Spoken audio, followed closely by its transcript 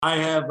I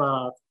have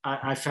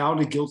I found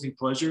a guilty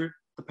pleasure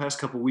the past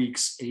couple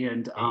weeks,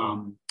 and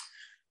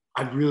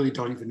I really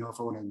don't even know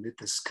if I want to admit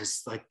this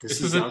because like this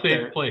is is a out safe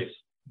there. place.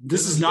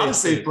 This is not a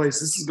safe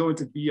place. This is going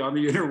to be on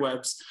the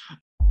interwebs.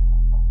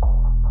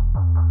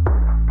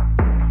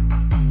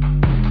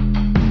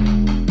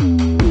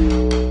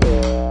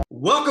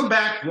 Welcome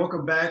back.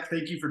 Welcome back.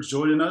 Thank you for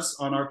joining us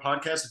on our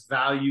podcast,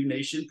 Value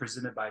Nation,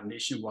 presented by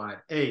Nationwide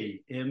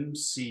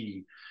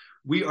AMC.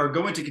 We are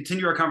going to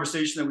continue our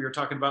conversation that we were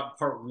talking about in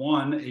part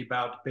one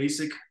about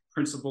basic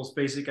principles,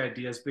 basic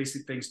ideas,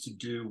 basic things to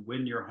do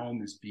when your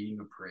home is being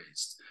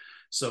appraised.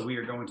 So we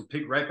are going to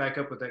pick right back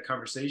up with that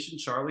conversation.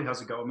 Charlie,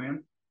 how's it going,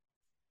 man?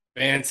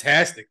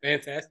 Fantastic.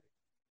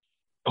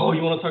 Oh,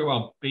 you want to talk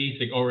about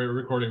basic? Oh, we're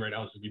recording right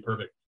now. This would be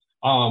perfect.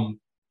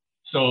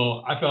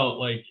 So I felt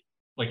like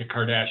a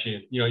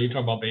Kardashian. You know, you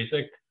talk about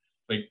basic.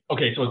 Like,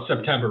 okay, so it's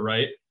September,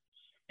 right?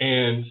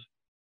 And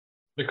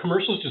the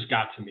commercials just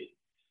got to me.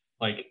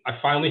 Like, I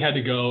finally had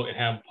to go and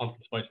have a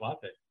pumpkin spice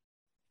latte.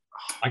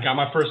 I got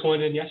my first one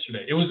in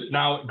yesterday. It was,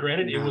 now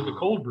granted, it was a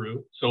cold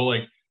brew, so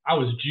like I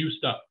was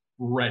juiced up,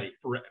 ready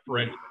for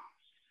anything.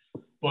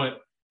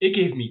 But it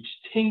gave me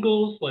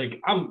tingles.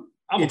 Like I'm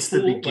It's a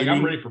fool. Like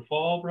I'm ready for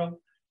fall, bro.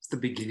 It's the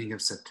beginning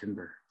of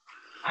September.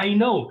 I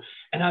know,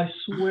 and I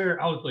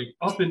swear I was like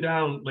up and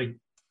down, like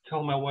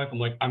telling my wife, I'm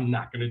like, I'm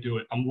not gonna do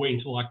it. I'm waiting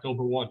until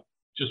October 1,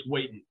 just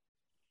waiting.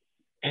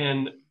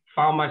 And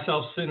found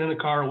myself sitting in the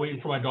car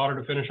waiting for my daughter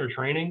to finish her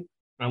training.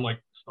 And I'm like,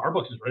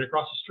 Starbucks is right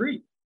across the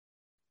street.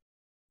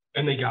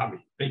 And they got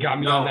me. They got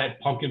me on that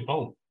pumpkin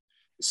foam.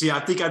 See, I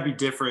think I'd be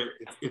different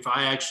if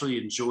I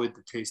actually enjoyed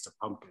the taste of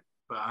pumpkin.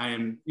 But I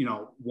am,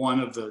 one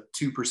of the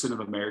 2% of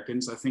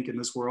Americans, I think, in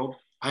this world.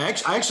 I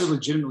actually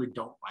legitimately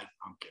don't like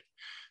pumpkin.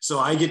 So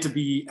I get to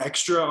be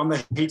extra on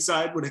the hate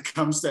side when it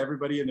comes to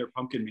everybody and their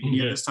pumpkin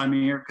mania this time of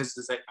year, because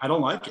I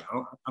don't like it.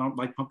 I don't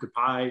like pumpkin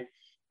pie.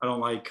 I don't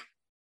like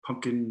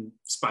pumpkin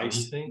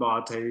spice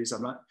lattes.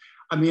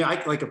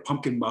 I like a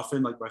pumpkin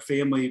muffin. Like my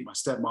family, my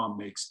stepmom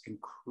makes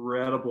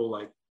incredible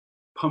like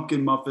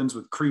pumpkin muffins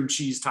with cream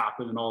cheese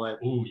topping and all that.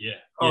 Oh yeah.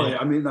 Oh yeah.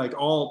 I mean, like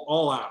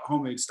all out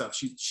homemade stuff.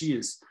 She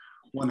is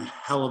one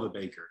hell of a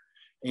baker.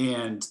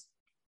 And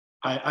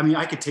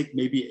I could take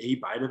maybe a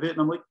bite of it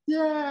and I'm like,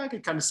 yeah, I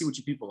could kind of see what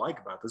you people like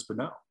about this, but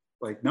no.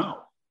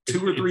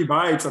 2 or 3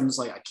 bites, I'm just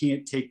like, I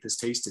can't take this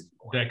taste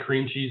anymore. That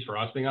cream cheese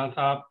frosting on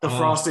top. The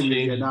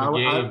frosting,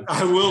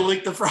 I will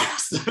lick the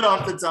frosting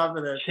off the top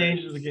of that.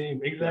 Changes the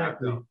game,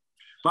 exactly. Yeah,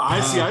 but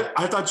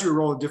I thought you were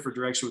rolling a different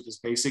direction with this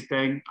basic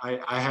thing.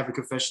 I have a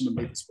confession to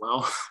make as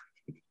well.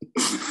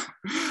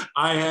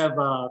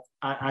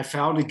 I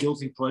found a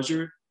guilty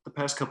pleasure the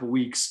past couple of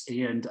weeks,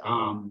 and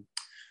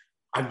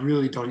I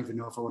really don't even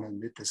know if I want to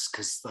admit this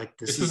because like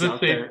this is a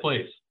safe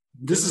place.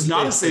 This is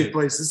not a safe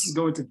place. This is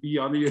going to be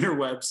on the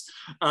interwebs.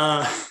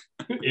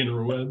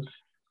 Interwebs.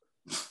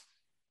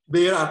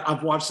 Man,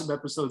 I've watched some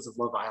episodes of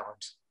Love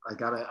Island.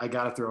 I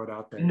gotta throw it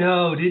out there.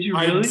 No, did you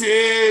really? I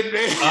did,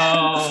 man.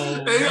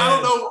 Oh, man.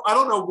 I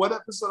don't know what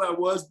episode I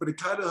was, but it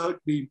kind of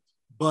hooked me.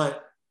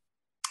 But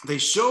they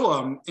show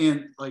them,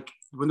 and like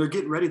when they're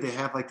getting ready, they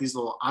have like these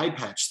little eye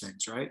patch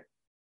things, right?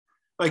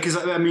 Like, because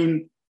I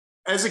mean,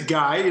 as a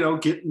guy,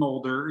 getting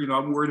older,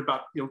 I'm worried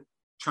about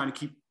trying to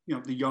keep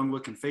the young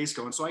looking face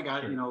going. So I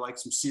got, like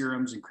some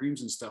serums and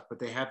creams and stuff, but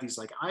they have these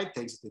like eye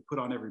things that they put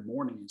on every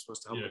morning. It's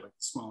supposed to help with like the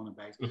swelling of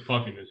bags. The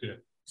puffiness, yeah.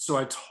 So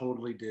I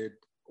totally did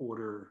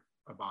order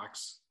a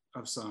box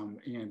of some,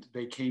 and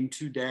they came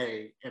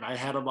today, and I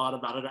had them on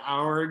about an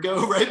hour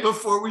ago, right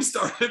before we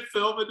started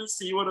filming, to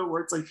see what it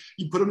works. Like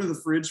you put them in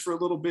the fridge for a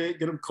little bit,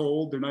 get them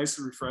cold. They're nice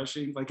and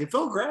refreshing. Like it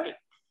felt great.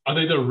 Are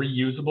they the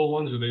reusable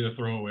ones or are they the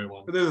throwaway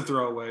ones? They're the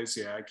throwaways,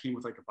 yeah. I came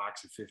with like a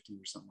box of 50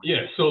 or something.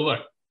 Yeah, so look,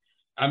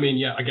 I mean,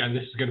 yeah, again,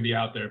 this is going to be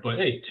out there, but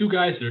hey, 2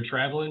 guys that are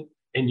traveling,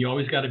 and you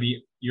always got to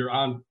be, you're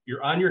on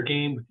your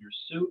game with your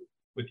suit,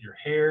 with your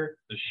hair,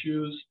 the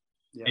shoes,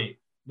 hey,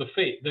 the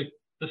face,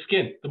 the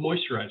skin, the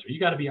moisturizer. You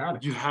got to be on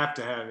it. You have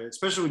to have it,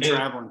 especially when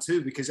traveling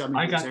too, because I mean,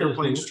 I got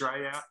airplanes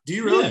dry out. Do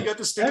you really? You got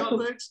the stick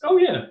on things? Oh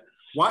yeah.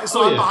 Why?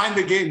 So I'm behind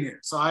the game here.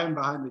 So I am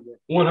behind the game.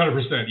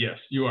 100%. Yes,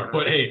 you are.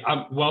 But hey,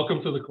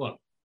 welcome to the club.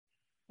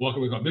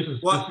 Welcome to the club. This is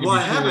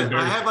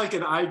I have like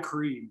an eye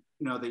cream,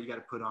 that you got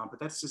to put on, but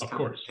that's just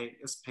kind of pain.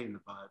 It's a pain in the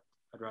butt.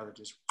 I'd rather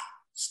just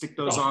stick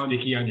those on.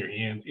 Sticky on your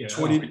hands. Yeah.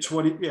 20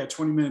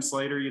 minutes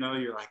later,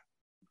 you're like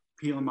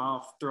peel them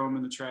off, throw them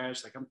in the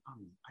trash. Like I am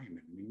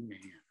a new man.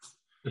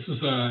 This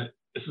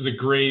is a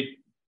great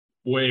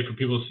way for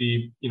people to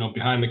see,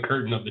 behind the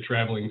curtain of the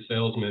traveling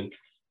salesman.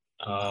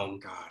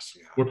 Gosh,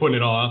 yeah. We're putting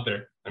it all out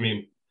there. I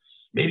mean,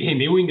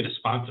 maybe we can get a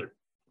sponsor.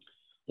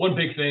 One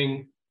big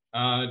thing,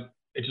 I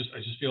just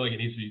feel like it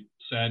needs to be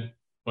said,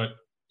 but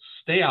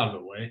stay out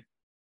of the way.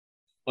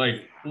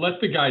 Like,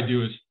 let the guy do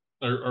his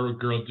or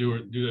girl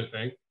do their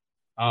thing.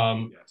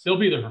 They'll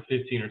be there for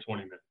 15 or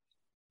 20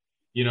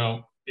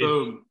 minutes.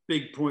 Boom,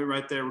 big point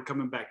right there. We're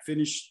coming back.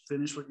 Finish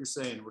what you're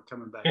saying. We're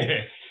coming back.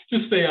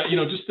 Just stay out.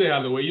 Just stay out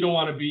of the way. You don't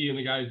want to be in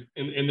the guys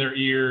in their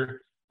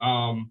ear.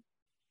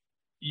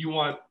 You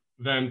want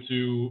them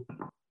to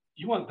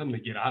you want them to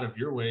get out of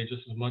your way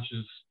just as much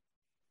as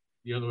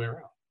the other way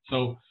around.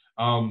 So,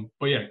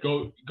 but yeah,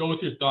 go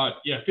with your thought.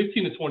 Yeah,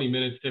 15 to 20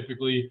 minutes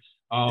typically.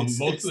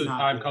 Most of the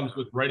time comes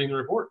with writing the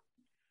report.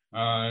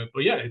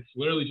 But yeah, it's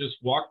literally just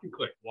walk and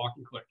click.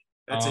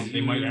 That's a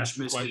they might ask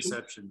huge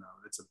misconception,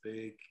 though. It's a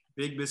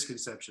big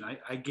misconception.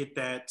 I get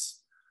that.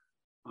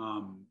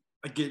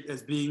 I get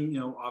as being,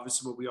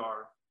 obviously what we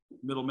are,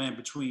 middleman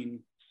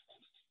between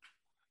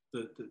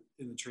in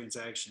the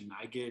transaction.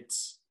 I get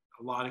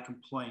a lot of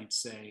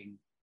complaints saying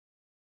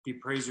the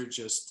appraiser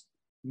just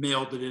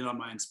mailed it in on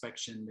my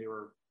inspection. They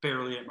were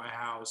barely at my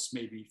house,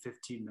 maybe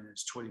 15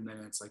 minutes, 20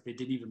 minutes. Like they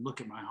didn't even look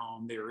at my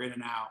home. They were in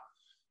and out,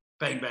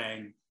 bang,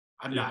 bang.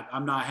 I'm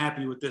not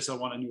happy with this. I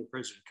want a new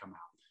appraiser to come out.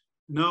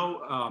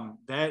 No,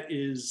 that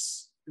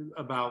is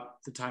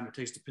about the time it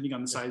takes, depending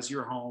on the size of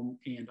your home.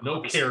 And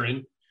no,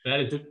 Karen,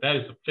 that is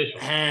official.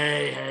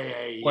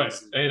 Hey. What?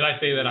 And I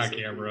say that on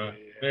camera.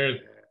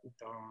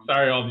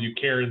 Sorry, all of you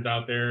Karens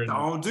out there.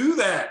 Don't do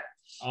that.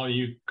 All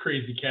you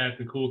crazy cats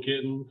and cool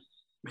kittens.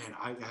 Man,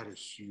 I had a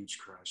huge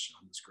crush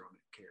on this girl named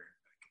Karen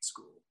back at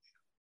school.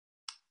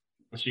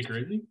 Was she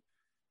crazy?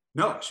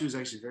 No, she was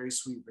actually very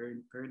sweet, very,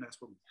 very nice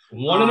woman.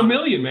 One in a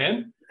million,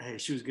 man. Hey,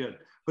 she was good.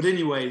 But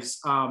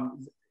anyways,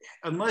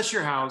 unless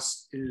your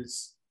house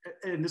is,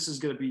 and this is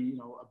going to be,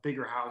 a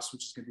bigger house,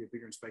 which is going to be a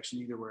bigger inspection,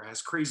 either where it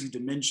has crazy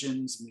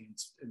dimensions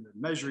and the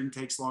measuring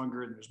takes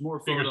longer and there's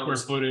more bigger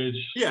photos. Square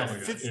footage. Yeah,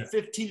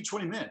 15 to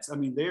 20 minutes. I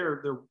mean,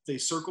 they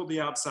circle the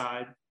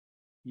outside,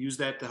 use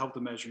that to help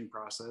the measuring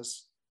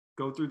process,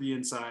 go through the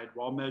inside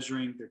while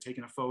measuring. They're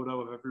taking a photo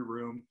of every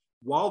room.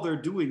 While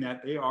they're doing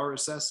that, they are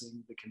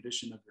assessing the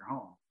condition of your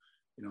home.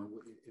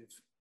 If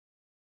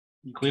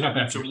you clean up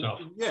after yourself.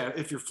 Yeah,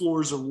 if your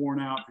floors are worn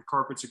out, your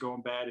carpets are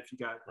going bad, if you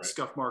got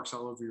scuff marks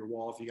all over your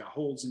wall, if you got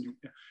holes in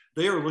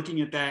they are looking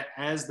at that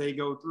as they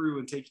go through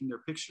and taking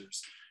their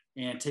pictures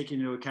and taking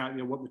into account,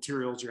 what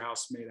materials your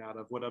house is made out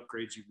of, what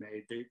upgrades you've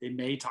made. They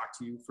may talk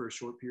to you for a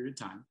short period of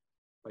time,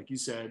 like you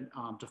said,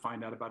 to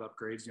find out about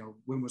upgrades.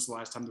 When was the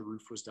last time the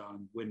roof was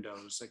done,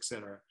 windows,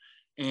 etc.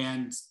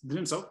 And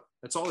then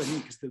that's all they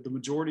need, because the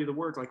majority of the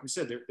work, like we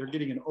said, they're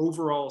getting an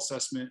overall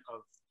assessment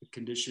of the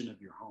condition of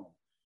your home.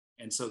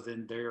 And so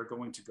then they're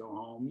going to go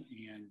home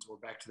or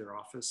back to their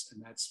office,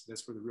 and that's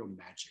where the real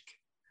magic.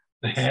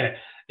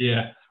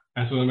 Yeah,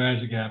 that's where the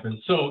magic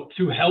happens. So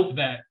to help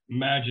that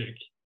magic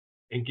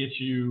and get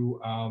you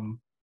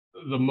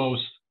the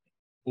most,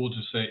 we'll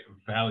just say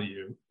we'll,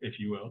 if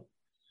you will,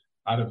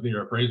 out of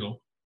your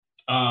appraisal,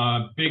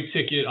 big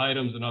ticket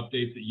items and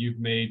updates that you've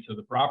made to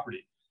the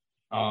property.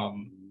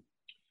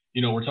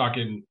 We're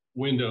talking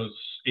windows,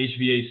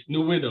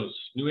 new windows,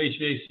 new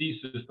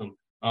HVAC system.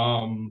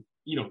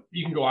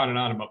 You can go on and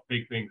on about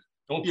big things.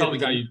 Don't tell the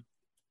guy you.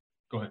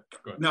 Go ahead.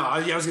 No, I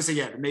was gonna say,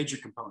 the major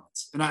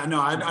components. And I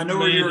know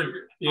where you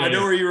were. I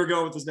know where you were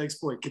going with this next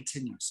point.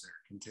 Continue, sir.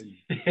 Continue.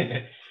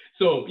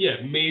 So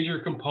major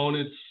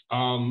components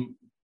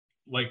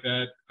like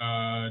that.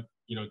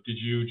 Did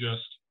you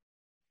just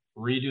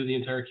redo the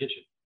entire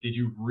kitchen? Did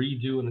you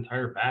redo an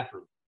entire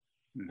bathroom?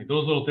 Like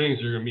those little things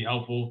are going to be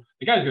helpful.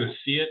 The guy's going to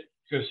see it.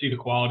 He's going to see the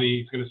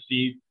quality. He's going to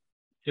see.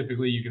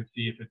 Typically, you can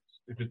see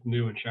if it's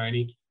new and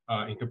shiny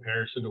in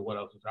comparison to what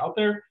else is out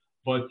there.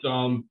 But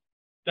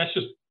that's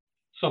just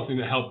something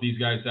to help these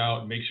guys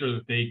out and make sure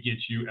that they get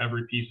you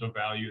every piece of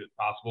value that's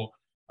possible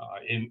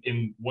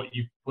in what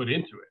you put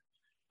into it.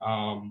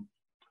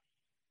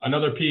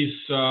 Another piece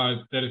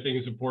that I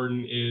think is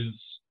important is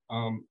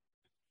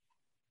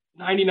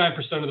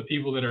 99% of the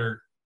people that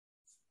are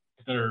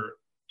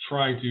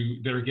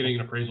getting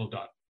an appraisal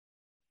done,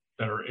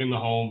 that are in the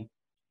home,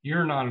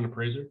 you're not an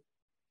appraiser.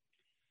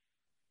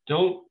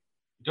 Don't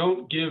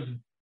give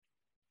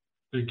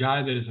the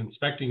guy that is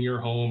inspecting your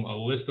home a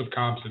list of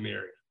comps in the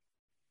area.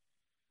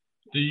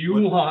 Do you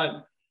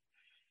want?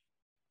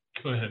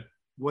 Go ahead.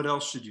 What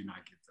else should you not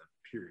give them?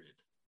 Period.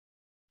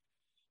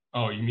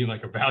 Oh, you mean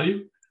like a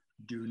value?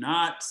 Do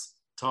not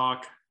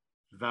talk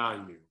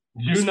value.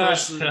 Do not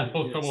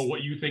tell someone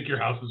what you think your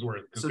house is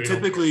worth. So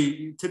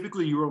typically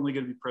you're only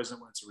going to be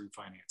present when it's a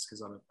refinance,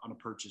 because on a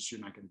purchase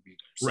you're not going to be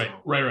there.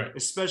 So, right.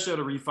 Especially on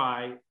a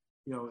refi,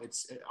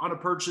 it's on a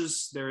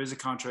purchase there is a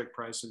contract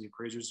price, so the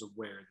appraiser is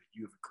aware that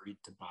you have agreed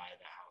to buy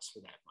the house for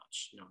that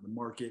much. The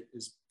market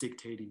is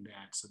dictating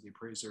that, so the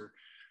appraiser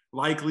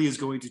likely is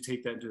going to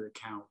take that into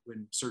account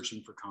when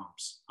searching for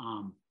comps.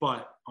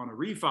 But on a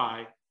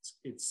refi,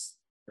 it's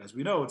as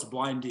we know, it's a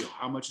blind deal.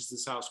 How much is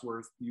this house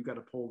worth? You got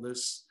to pull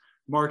this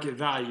market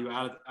value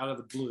out of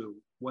the blue.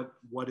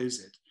 What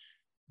is it?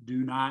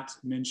 Do not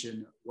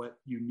mention what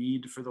you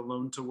need for the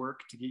loan to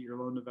work to get your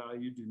loan to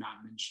value. Do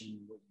not mention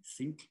what you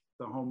think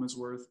the home is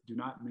worth. Do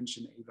not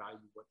mention a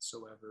value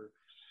whatsoever.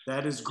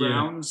 That is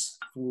grounds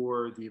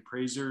for the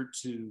appraiser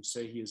to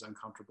say he is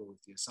uncomfortable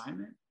with the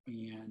assignment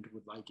and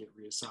would like it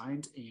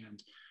reassigned.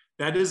 And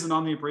that isn't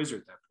on the appraiser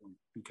at that point,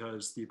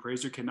 because the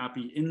appraiser cannot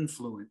be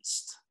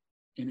influenced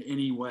in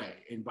any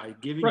way. And by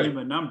giving him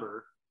a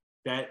number,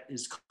 that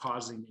is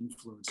causing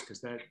influence,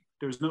 because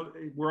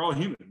we're all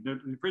human. The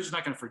appraiser's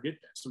not going to forget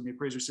this. So when the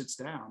appraiser sits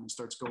down and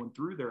starts going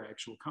through their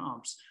actual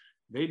comps,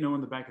 they know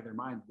in the back of their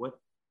mind what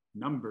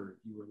number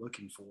you were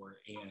looking for.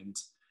 And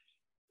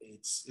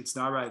it's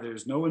not right.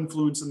 There's no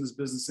influence in this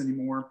business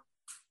anymore.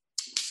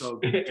 So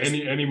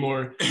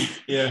anymore.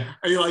 Yeah.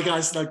 Are you like,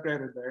 I snuck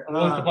that in there?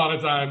 Once upon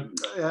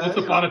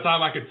a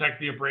time I could text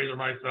the appraiser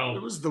myself.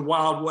 It was the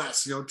Wild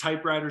West,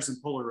 typewriters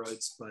and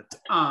Polaroids, but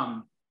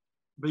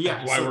yeah.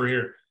 That's why we're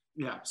here.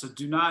 Yeah. So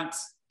do not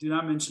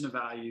mention a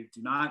value.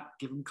 Do not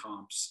give them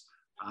comps.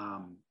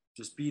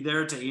 Just be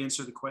there to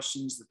answer the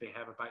questions that they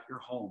have about your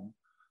home,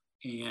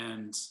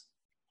 and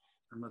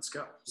let's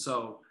go.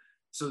 So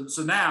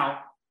now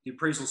the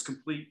appraisal is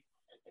complete.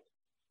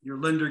 Your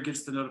lender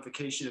gets the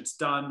notification it's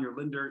done. Your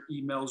lender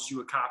emails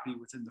you a copy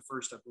within the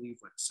first, I believe,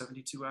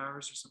 72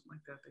 hours or something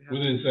like that. They have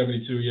within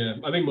 72, yeah.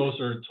 I think most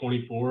are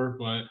 24,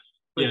 but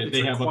yeah,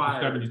 they have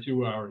up to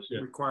 72 hours. Yeah.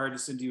 Required to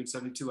send you in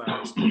 72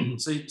 hours.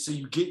 so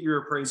you get your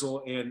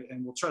appraisal, and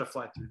we'll try to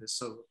fly through this.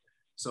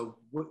 So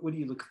what are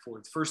you looking for?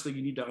 The first thing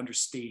you need to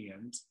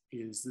understand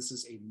is this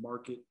is a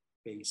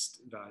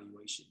market-based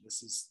valuation.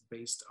 This is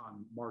based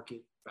on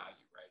market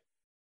value,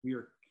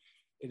 right?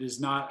 It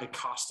is not a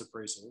cost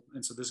appraisal.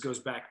 And so this goes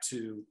back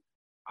to,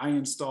 I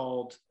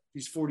installed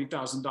these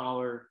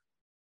 $40,000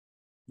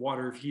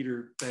 water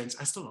heater things.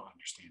 I still don't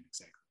understand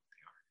exactly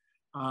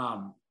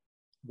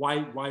what they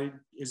are.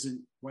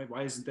 Why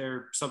isn't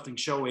there something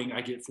showing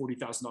I get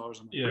 $40,000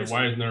 on my appraisal?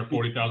 Why isn't there a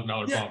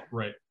 $40,000 bump?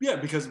 Right. Yeah,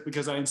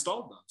 because I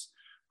installed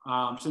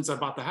those since I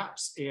bought the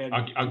house. And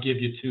I'll give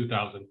you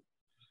 2,000.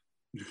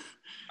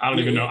 I don't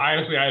even know.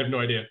 I have no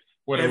idea.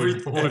 What it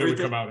would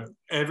come out at.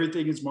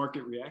 Everything is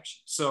market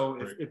reaction. So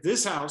if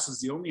this house is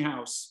the only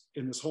house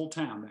in this whole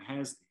town that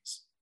has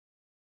these,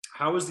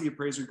 how is the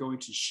appraiser going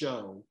to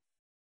show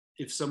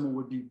if someone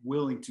would be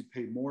willing to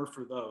pay more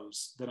for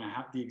those than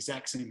the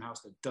exact same house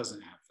that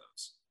doesn't have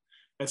those?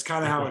 That's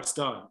kind of how it's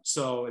done.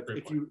 So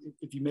if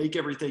you make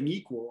everything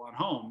equal on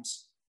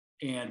homes,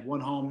 and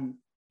one home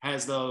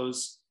has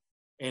those,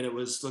 and it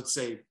was, let's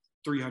say,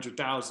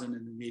 300,000,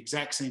 and then the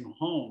exact same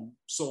home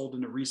sold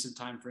in a recent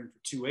time frame for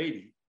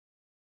 280.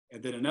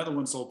 And then another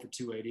one sold for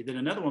 280. Then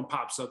another one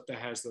pops up that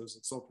has those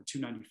that sold for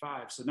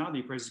 295. So now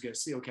the appraiser's going to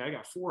see, okay, I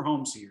got 4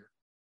 homes here.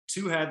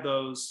 2 had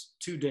those,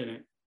 2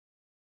 didn't.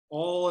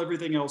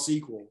 Everything else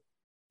equal.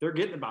 They're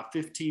getting about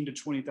 15 to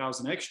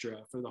 20,000 extra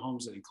for the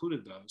homes that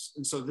included those.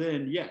 And so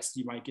then, yes,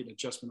 you might get an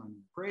adjustment on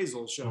the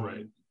appraisal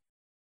showing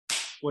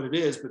what it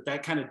is, but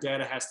that kind of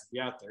data has to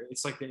be out there.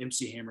 It's like the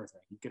MC Hammer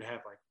thing. You could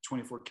have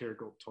 24 karat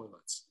gold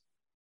toilets.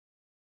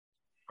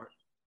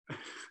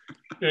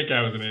 That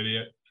guy was an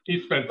idiot. He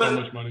spent so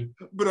much money.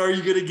 But are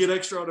you going to get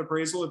extra on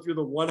appraisal if you're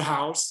the one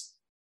house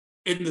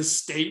in the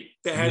state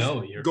that has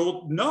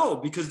gold? No,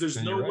 because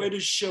there's no way to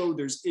show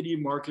there's any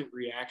market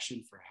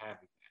reaction for having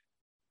that.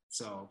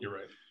 So you're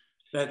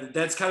right.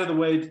 That's kind of the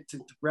way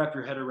to wrap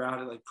your head around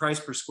it, like price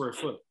per square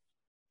foot.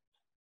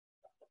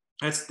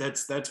 That's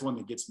one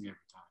that gets me every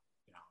time.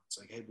 It's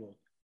like, hey, well,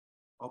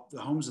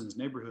 the homes in this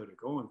neighborhood are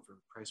going for a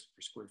price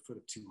per square foot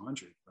of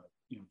 200, but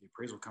the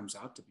appraisal comes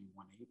out to be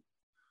 180.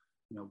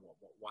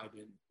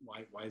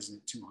 Why isn't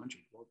it 200?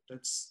 Well,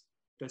 that's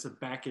a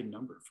back end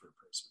number for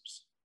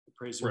appraisers.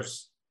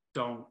 Appraisers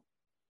don't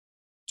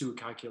do a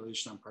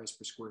calculation on price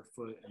per square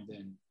foot and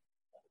then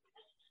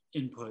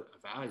input a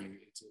value.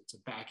 It's a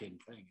back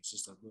end thing. It's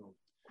just a little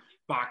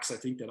box, I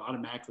think, that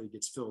automatically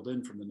gets filled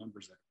in from the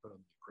numbers that are put on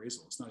the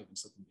appraisal. It's not even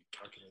something to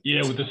calculate.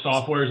 Yeah, with the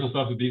softwares and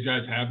stuff that these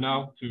guys have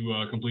now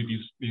to complete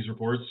these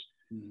reports,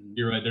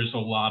 you're right. There's a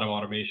lot of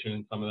automation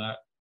in some of that.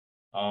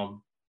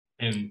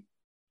 And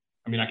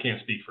I mean, I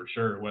can't speak for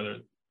sure whether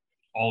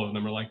all of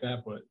them are like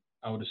that, but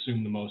I would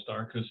assume the most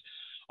are, because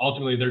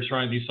ultimately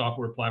these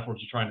software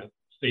platforms are trying to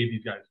save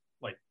these guys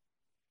like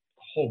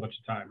a whole bunch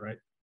of time, right?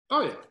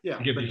 Oh yeah.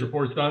 To get these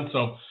reports done.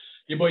 So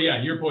but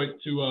your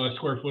point to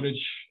square footage.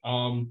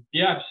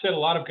 I've said a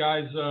lot of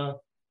guys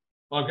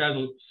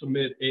will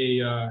submit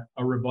a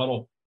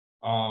rebuttal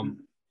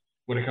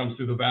when it comes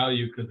to the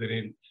value because they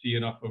didn't see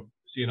enough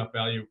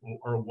value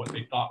or what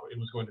they thought it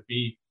was going to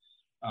be.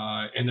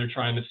 And they're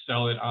trying to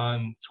sell it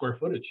on square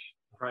footage.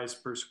 Price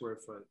per square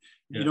foot.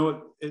 Yeah. You know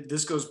what?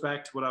 This goes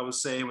back to what I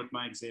was saying with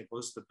my example.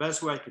 This is the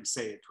best way I can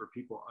say it where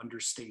people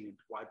understand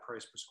why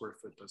price per square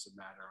foot doesn't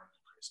matter on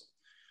appraisal.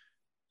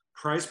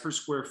 Price per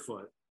square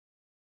foot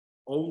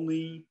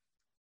only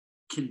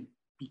can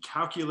be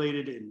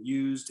calculated and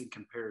used in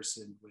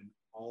comparison when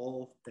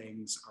all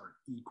things are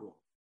equal.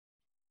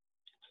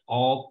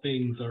 All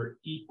things are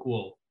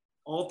equal.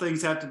 All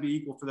things have to be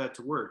equal for that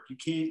to work. You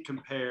can't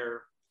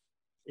compare.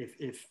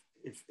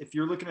 If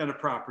you're looking at a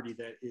property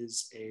that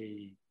is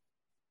a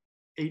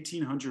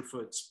 1,800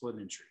 foot split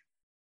entry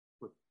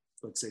with,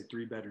 let's say,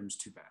 3 bedrooms,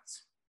 2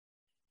 baths,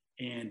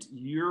 and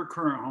your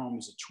current home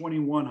is a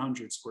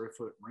 2,100 square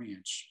foot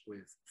ranch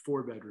with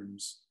 4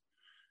 bedrooms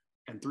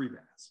and 3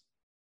 baths,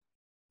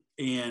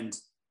 and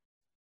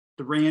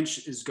the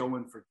ranch is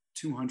going for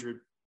 200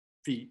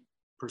 feet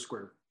per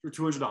square, or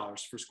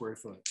 $200 per square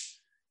foot,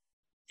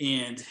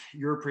 and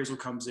your appraisal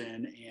comes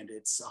in and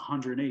it's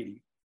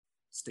 180.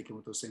 Sticking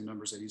with those same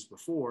numbers I used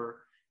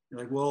before, you're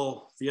like,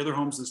 well, the other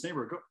homes in this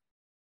neighborhood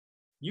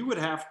you would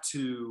have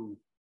to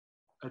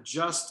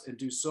adjust and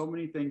do so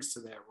many things to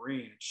that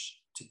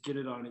ranch to get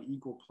it on an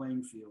equal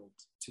playing field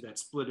to that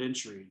split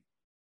entry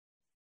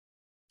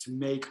to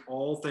make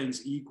all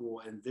things equal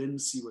and then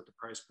see what the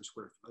price per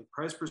square foot, like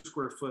price per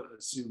square foot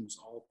assumes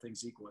all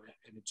things equal.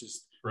 And it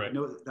just, right.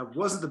 That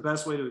wasn't the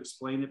best way to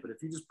explain it, but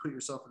if you just put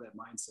yourself in that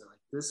mindset,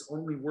 like this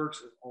only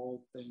works if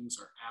all things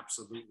are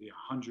absolutely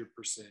 100%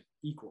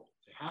 equal.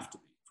 They have to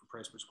be for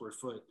price per square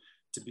foot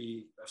to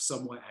be a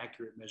somewhat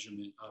accurate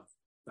measurement of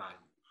value.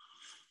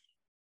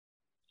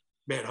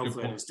 Man,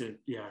 hopefully I just did.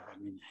 Yeah,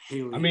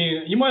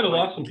 Haley. You might have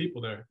lost some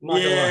people there.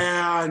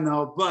 I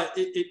know, but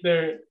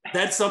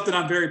that's something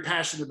I'm very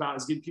passionate about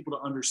is getting people to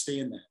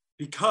understand that,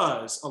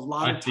 because a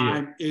lot of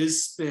time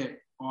is spent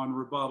on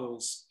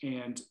rebuttals,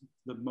 and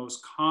the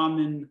most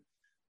common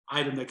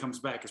item that comes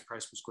back is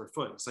price per square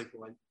foot. It's like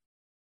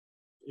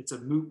it's a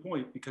moot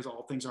point because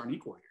all things aren't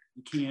equal here.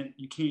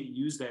 You can't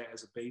use that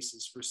as a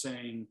basis for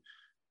saying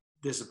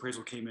this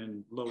appraisal came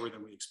in lower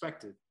than we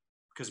expected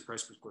because of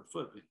price per square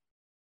foot. But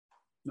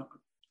no,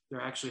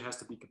 there actually has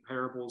to be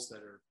comparables that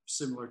are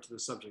similar to the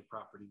subject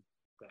property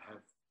that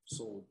have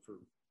sold for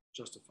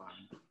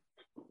justifying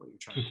what you're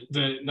trying to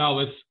do. Now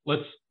let's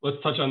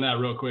touch on that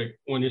real quick.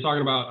 When you're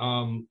talking about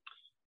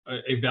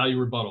a value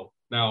rebuttal,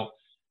 now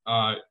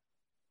we're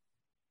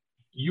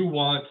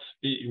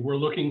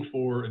looking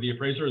for, the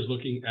appraiser is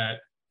looking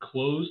at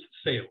closed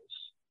sales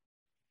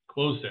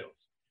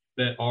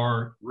that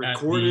are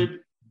recorded,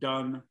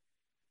 done.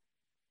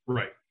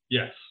 Right.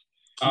 Yes.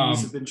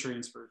 Keys have been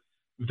transferred.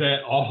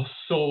 That all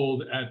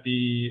sold at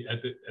the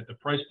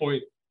price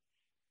point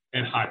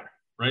and higher,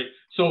 right?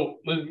 So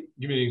let me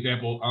give you an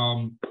example.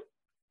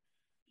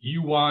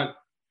 You want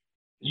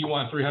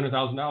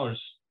 $300,000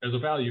 as a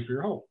value for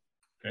your home.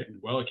 Okay.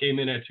 Well, it came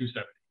in at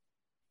 270.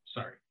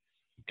 Sorry.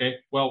 Okay.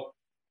 Well,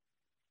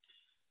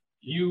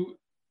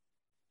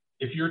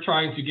 if you're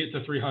trying to get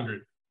to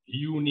 300,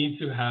 you need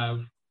to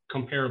have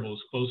closed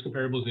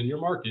comparables in your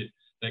market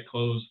that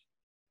close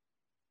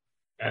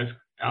as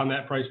on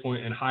that price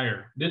point and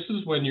higher. This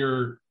is when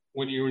you're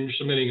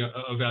submitting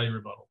a value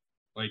rebuttal.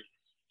 Like,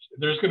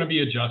 there's going to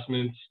be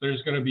adjustments.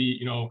 There's going to be,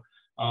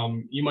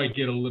 you might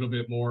get a little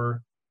bit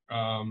more.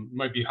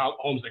 Might be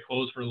homes that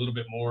close for a little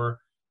bit more,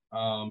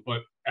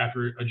 but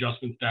after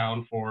adjustments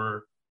down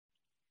for,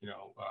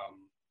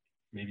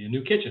 maybe a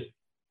new kitchen,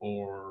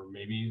 or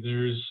maybe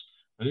there's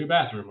a new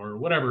bathroom, or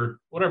whatever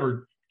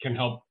can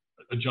help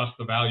adjust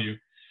the value.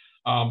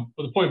 But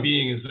the point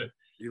being is that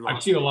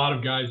I've seen a lot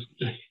of guys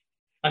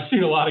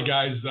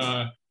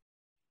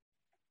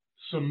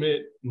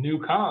submit new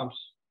comps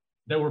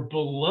that were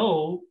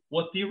below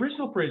what the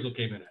original appraisal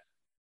came in at.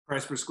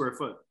 Price per square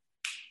foot.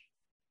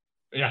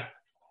 Yeah.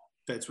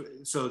 That's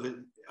so that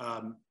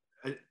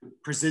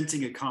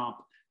presenting a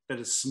comp that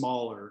is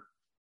smaller,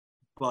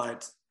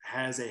 but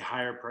has a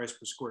higher price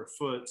per square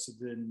foot. So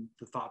then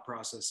the thought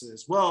process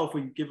is, well, if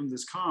we give them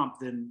this comp,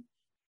 then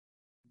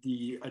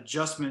the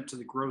adjustment to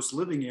the gross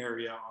living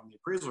area on the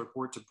appraisal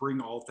report to bring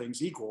all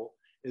things equal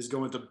is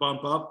going to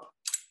bump up,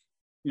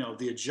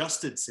 the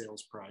adjusted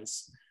sales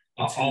price.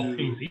 All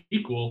things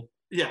equal.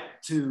 Yeah,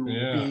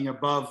 being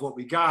above what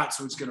we got.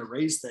 So it's going to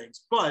raise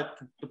things. But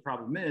the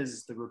problem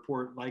is the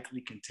report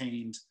likely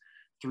contained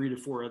 3 to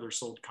 4 other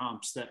sold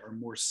comps that are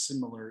more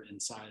similar in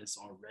size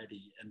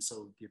already. And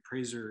so the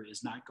appraiser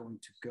is not going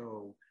to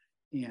go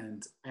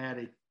and add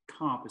a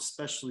comp,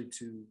 especially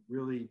to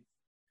really,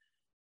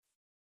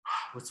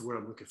 what's the word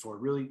I'm looking for?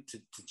 Really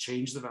to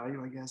change the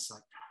value, I guess,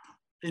 like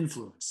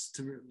influence,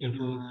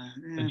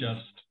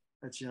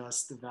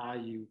 adjust the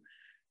value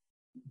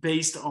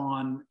based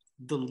on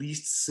the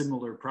least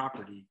similar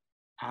property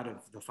out of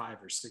the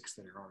 5 or 6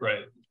 that are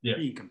already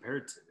being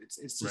compared to.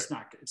 It's just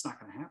not going to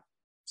happen.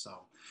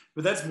 So,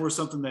 but that's more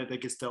something that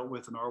gets dealt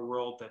with in our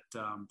world, that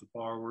the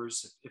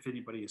borrowers, if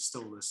anybody is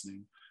still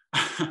listening,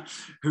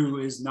 who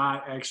is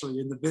not actually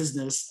in the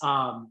business,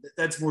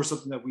 that's more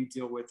something that we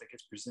deal with that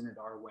gets presented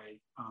our way,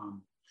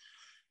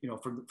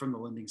 from the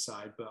lending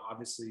side. But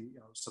obviously,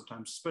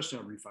 sometimes, especially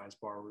on refis,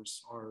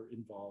 borrowers are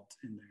involved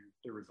in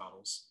their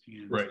rebuttals.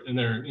 And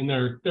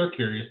they're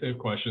curious. They have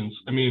questions.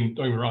 I mean,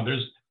 don't get me wrong.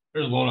 There's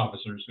loan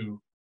officers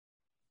who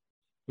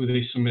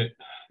they submit.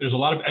 There's a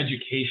lot of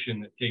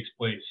education that takes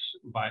place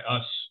by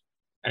us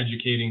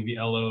educating the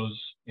LOs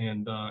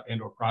and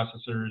or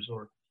processors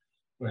or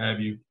what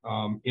have you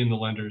in the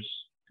lenders,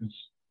 because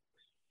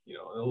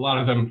a lot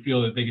of them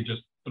feel that they could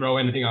just throw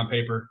anything on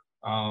paper,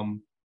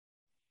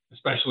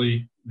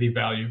 especially the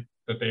value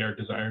that they are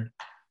desired,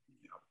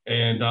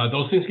 and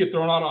those things get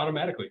thrown out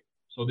automatically.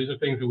 So these are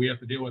things that we have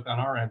to deal with on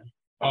our end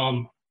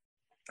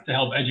to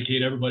help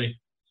educate everybody.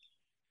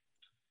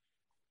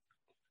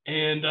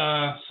 And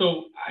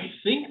so I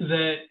think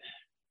that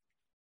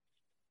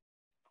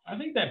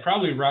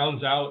probably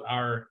rounds out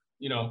our,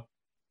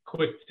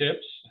 quick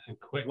tips.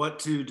 What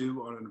to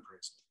do on an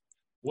appraisal.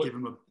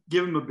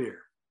 Give them a beer.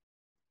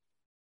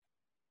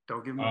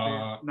 Don't give them a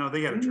beer. No,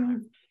 they got to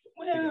drive.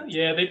 Well,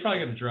 they probably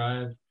got to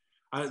drive.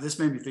 This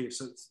made me think.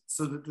 So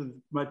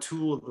my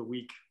tool of the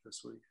week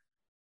this week.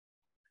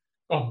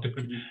 Oh, dude.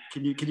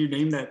 Can you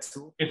name that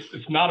tool?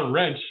 It's not a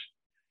wrench.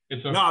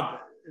 It's a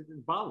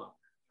bottle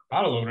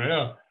opener.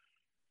 Yeah.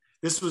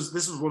 This was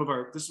one of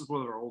our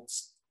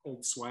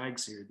old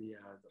swags here. The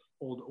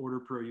old Order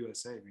Pro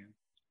USA, man.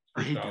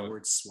 I hate that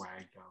word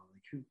swag though.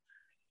 Like who,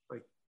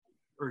 like,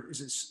 or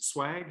is it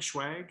swag?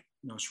 Schwag?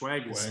 No,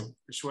 swag is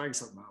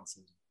something else.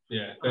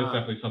 Yeah, that's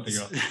definitely something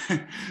else.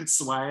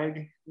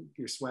 Swag,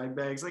 your swag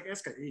bags, like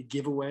that's got a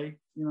giveaway,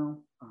 you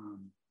know.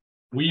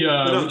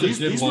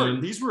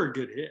 These were a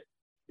good hit.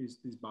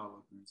 These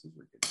bottle openers, these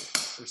were a good hit.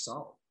 They're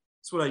solid.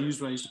 That's what I used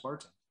when I used to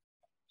bartend.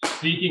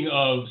 Speaking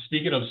of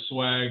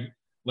swag,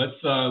 let's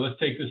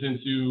take this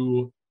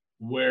into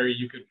where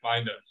you could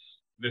find us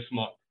this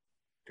month.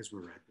 Because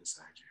we're right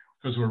beside you.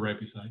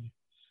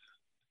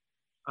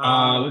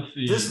 Let's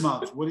see. This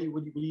month, what are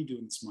you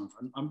doing this month?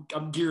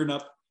 I'm gearing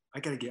up. I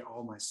got to get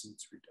all my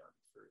suits redone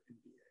for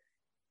NBA.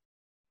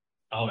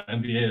 Oh,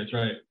 NBA, that's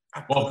right.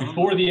 Well,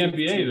 before the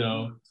NBA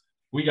though,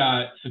 we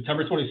got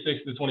September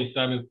 26th to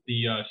 27th,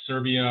 the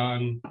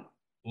Servian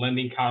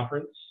Lending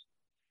Conference.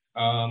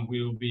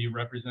 We will be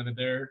represented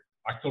there.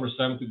 October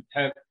 7th to the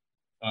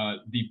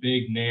 10th, the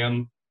big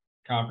NAM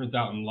conference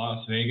out in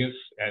Las Vegas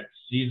at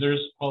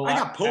Caesar's Palace. I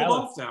got pulled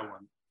off that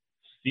one.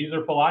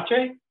 Caesar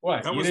Palace?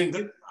 What?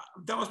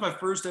 That was my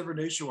first ever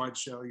nationwide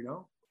show, you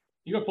know?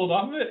 You got pulled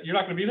off of it? You're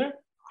not going to be there?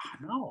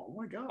 No, oh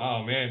my God.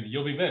 Oh, man,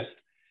 you'll be missed.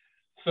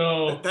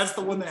 So that's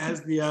the one that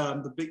has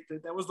the big,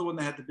 that was the one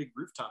that had the big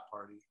rooftop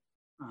party.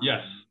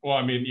 Yes. Well,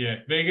 I mean, yeah,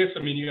 Vegas, I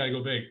mean, you got to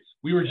go big.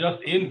 We were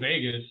just in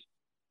Vegas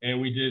and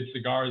we did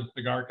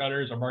cigar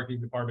cutters. Our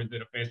marketing department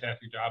did a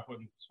fantastic job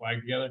putting the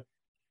swag together.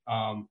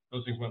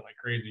 Those things went like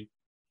crazy.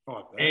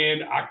 Oh,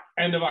 and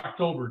end of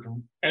October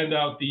to end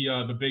out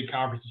the big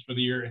conferences for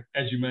the year,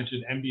 as you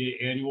mentioned,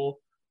 NBA Annual,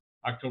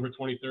 October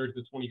 23rd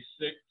to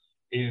 26th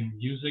in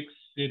Music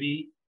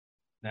City,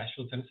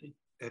 Nashville, Tennessee.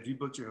 Have you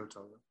booked your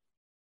hotel room?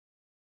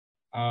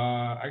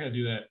 I got to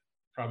do that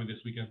probably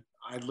this weekend.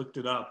 I looked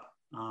it up.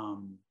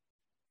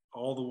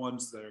 All the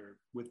ones that are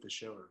with the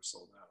show are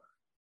sold out.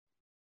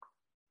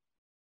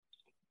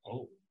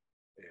 Oh.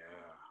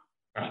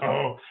 Yeah.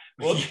 Oh.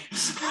 Well,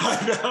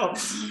 I know.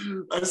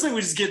 I was like,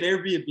 we just get an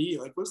Airbnb.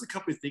 Like, what does the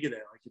company think of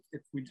that? Like,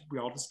 if we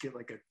all just get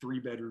like a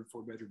 3-bedroom,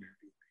 4-bedroom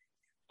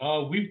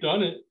Airbnb. We've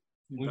done it.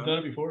 We've done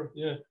it before.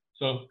 Yeah.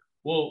 So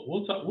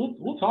we'll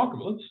talk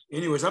about it.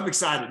 Anyways, I'm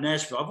excited.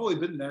 Nashville. I've only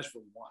been to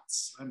Nashville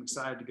once. I'm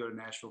excited to go to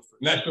Nashville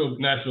first.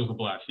 Nashville's a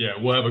blast. Yeah,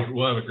 we'll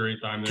have a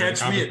great time there.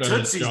 Catch me at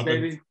Tootsie's,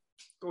 baby.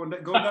 Going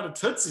down to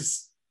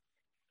Tootsie's.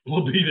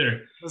 We'll be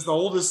there. That's the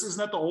oldest. Isn't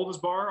that the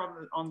oldest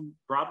bar on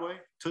Broadway?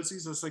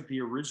 Tootsie's. That's like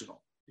the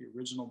original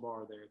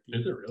bar there.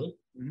 Is it really?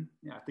 Mm-hmm.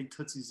 Yeah, I think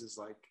Tootsie's is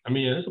like. I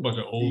mean, yeah, there's a bunch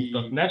of old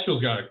stuff.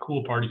 Nashville's got a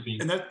cool party scene.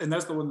 And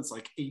that's the one that's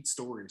like 8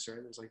 stories,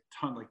 right? There's like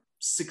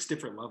 6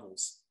 different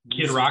levels.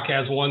 Kid Rock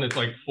has one that's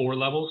like 4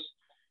 levels.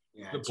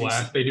 Yeah, the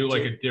blast. They do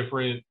like a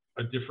different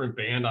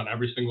band on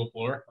every single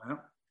floor.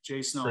 Well,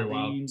 Jason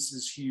Aldean's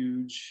is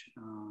huge.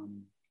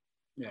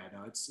 Yeah,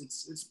 no,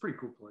 it's a pretty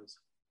cool place.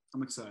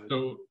 I'm excited.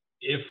 So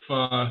if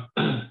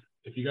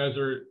you guys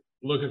are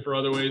looking for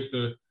other ways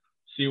to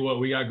see what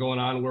we got going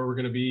on, where we're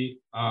going to be,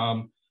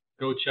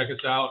 go check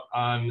us out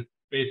on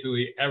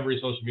basically every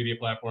social media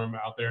platform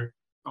out there.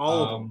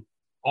 All of them.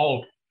 All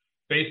of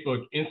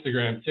Facebook,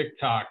 Instagram,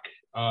 TikTok.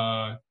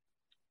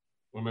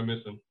 What am I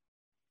missing?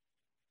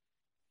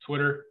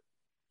 Twitter.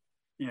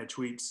 Yeah,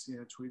 tweets.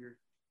 Yeah, Twitter.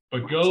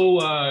 But go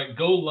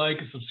like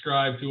and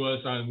subscribe to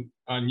us on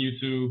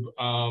YouTube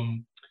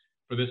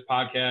for this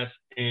podcast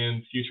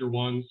and future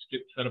ones.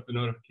 Set up the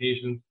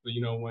notifications so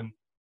you know when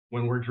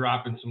we're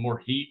dropping some more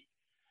heat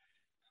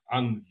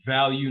on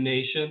Value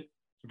Nation.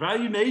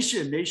 Value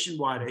Nation,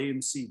 nationwide,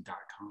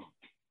 AMC.com.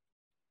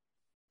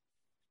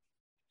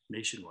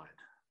 Nationwide.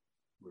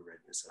 We're right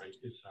beside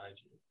you.